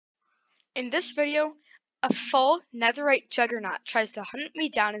In this video, a full Netherite Juggernaut tries to hunt me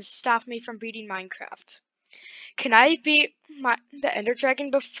down and stop me from beating Minecraft. Can I beat the Ender Dragon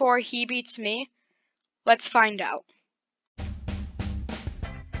before he beats me? Let's find out.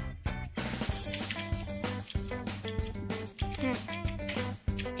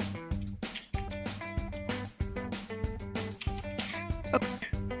 Okay.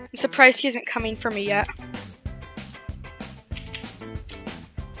 I'm surprised he isn't coming for me yet.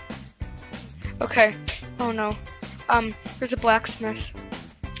 Okay. Oh no. There's a blacksmith.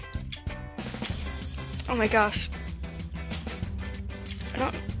 Oh my gosh.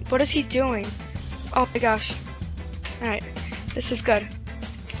 What is he doing? Oh my gosh. Alright. This is good.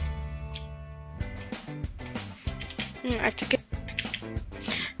 I have to get...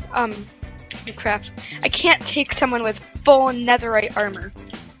 oh crap. I can't take someone with full netherite armor.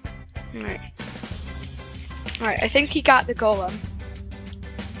 Alright. Alright, I think he got the golem.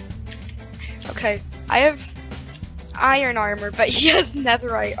 Okay, I have iron armor, but he has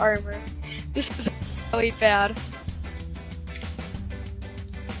netherite armor. This is really bad.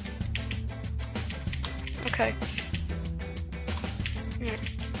 Okay.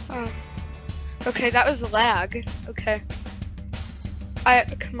 Oh. Okay, that was lag. Okay.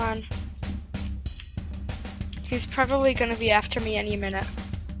 Come on. He's probably gonna be after me any minute.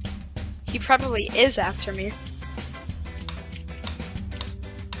 He probably is after me.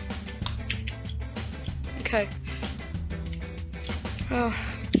 Okay.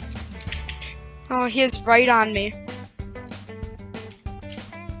 Oh, he is right on me.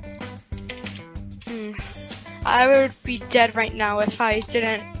 I would be dead right now if I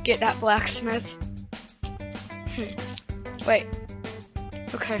didn't get that blacksmith. Wait.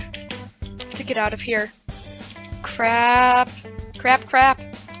 Okay. I have to get out of here. Crap. Crap, crap.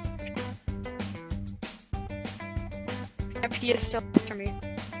 Yep, he is still after me.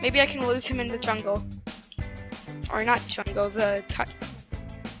 Maybe I can lose him in the jungle. Or not jungle, the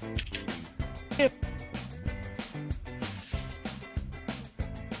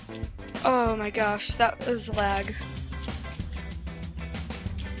oh my gosh, that was lag.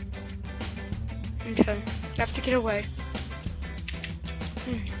 Okay, I have to get away.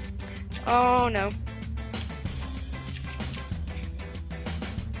 Oh no.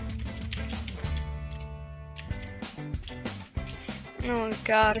 Oh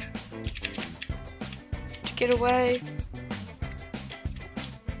god. Get away.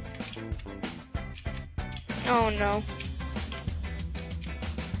 Oh no.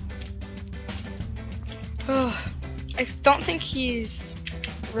 Oh, I don't think he's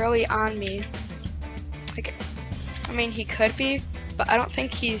really on me. Like, I mean, he could be, but I don't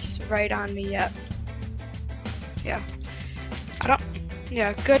think he's right on me yet. Yeah.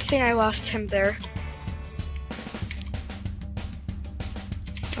 Yeah, good thing I lost him there.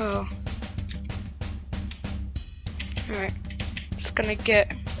 Oh. Alright. Just gonna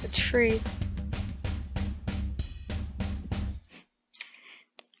get a tree.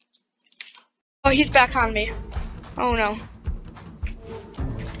 Oh, he's back on me. Oh no.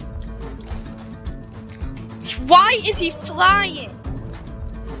 Why is he flying?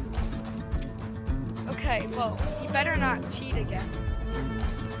 Okay, well, he better not cheat again.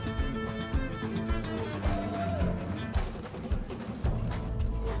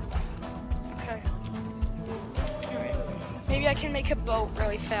 Okay. Alright. Maybe I can make a boat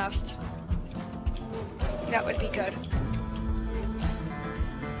really fast. That would be good.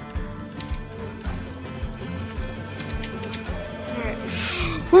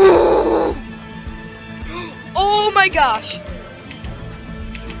 Oh my gosh!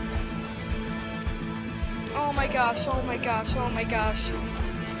 Oh my gosh, oh my gosh, oh my gosh.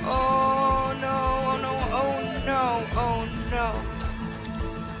 Oh no, oh no, oh no, oh no.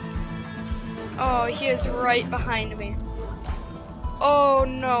 Oh, he is right behind me. Oh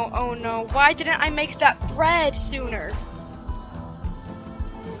no, oh no. Why didn't I make that bread sooner?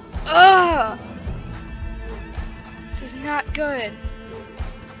 Ugh! This is not good.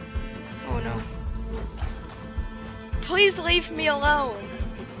 Oh no. Please leave me alone.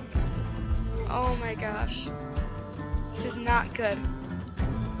 Oh my gosh. This is not good.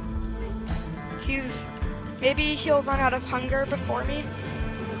 Maybe he'll run out of hunger before me.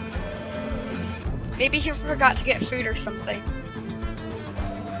 Maybe he forgot to get food or something.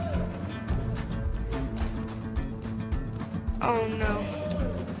 Oh no.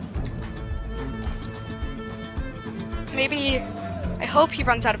 Maybe, I hope he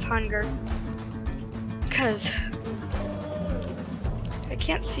runs out of hunger. Because I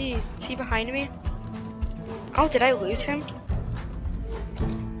can't see. Is he behind me? Oh, did I lose him?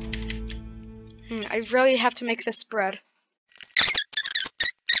 I really have to make this bread.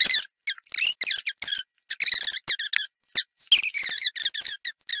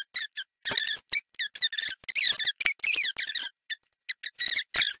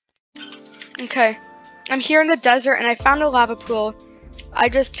 Okay. I'm here in the desert and I found a lava pool. I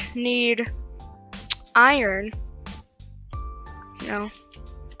just need iron. No.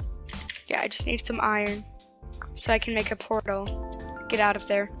 Yeah, I just need some iron so I can make a portal. Get out of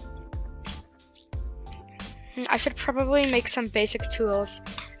there. I should probably make some basic tools.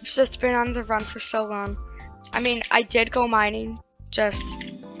 I've just been on the run for so long. I mean, I did go mining, just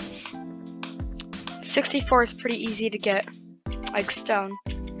 64 is pretty easy to get, like stone.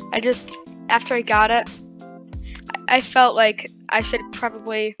 After I got it, I felt like I should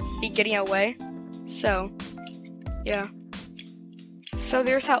probably be getting away. So, yeah. So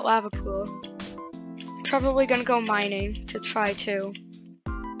there's that lava pool. Probably gonna go mining to try to.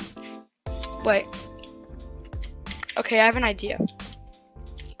 Wait. Okay, I have an idea.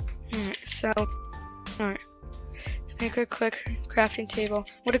 Alright. Make a quick crafting table.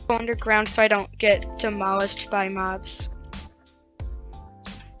 I'm gonna go underground so I don't get demolished by mobs.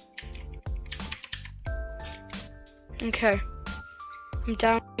 Okay. I'm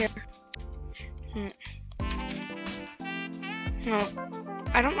down here. No.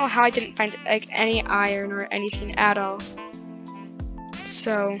 I don't know how I didn't find like any iron or anything at all.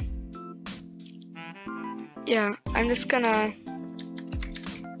 So yeah, I'm just gonna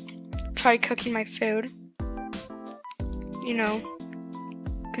try cooking my food. You know,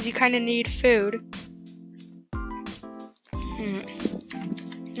 because you kind of need food.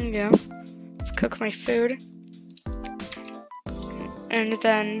 Yeah, let's cook my food. And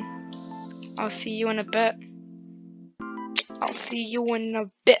then I'll see you in a bit. I'll see you in a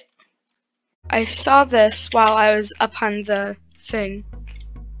bit. I saw this while I was up on the thing.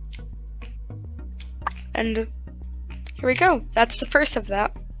 And here we go. That's the first of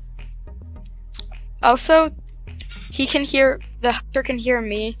that. Also, the hunter can hear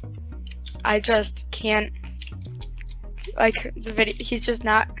me. I just can't, like, the video,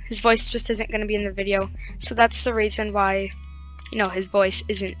 his voice just isn't gonna be in the video. So that's the reason why, you know, his voice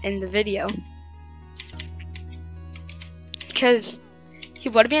isn't in the video. Because he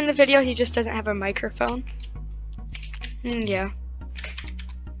would be in the video, he just doesn't have a microphone. Yeah.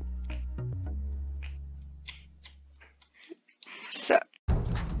 So,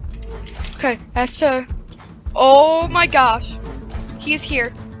 okay, I have to, oh my gosh, he's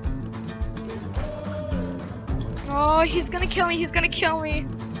here. Oh, he's gonna kill me, he's gonna kill me.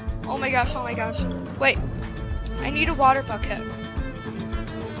 Oh my gosh, oh my gosh. Wait, I need a water bucket.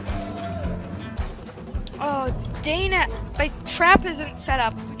 Oh, dang it. My trap isn't set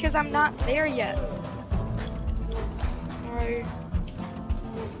up because I'm not there yet. Alright.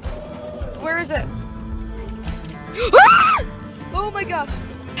 Where is it? Ah! Oh my gosh.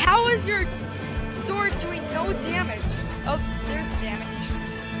 How is your sword doing no damage? Oh, there's damage.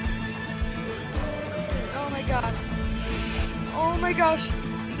 Oh my god. Oh my gosh.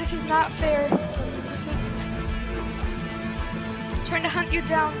 This is not fair. This is trying to hunt you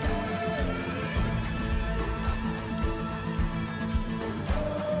down.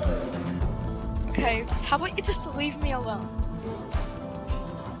 Okay, how about you just leave me alone?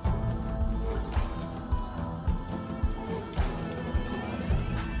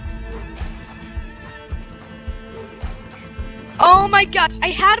 Oh my gosh, I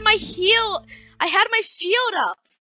had my shield up.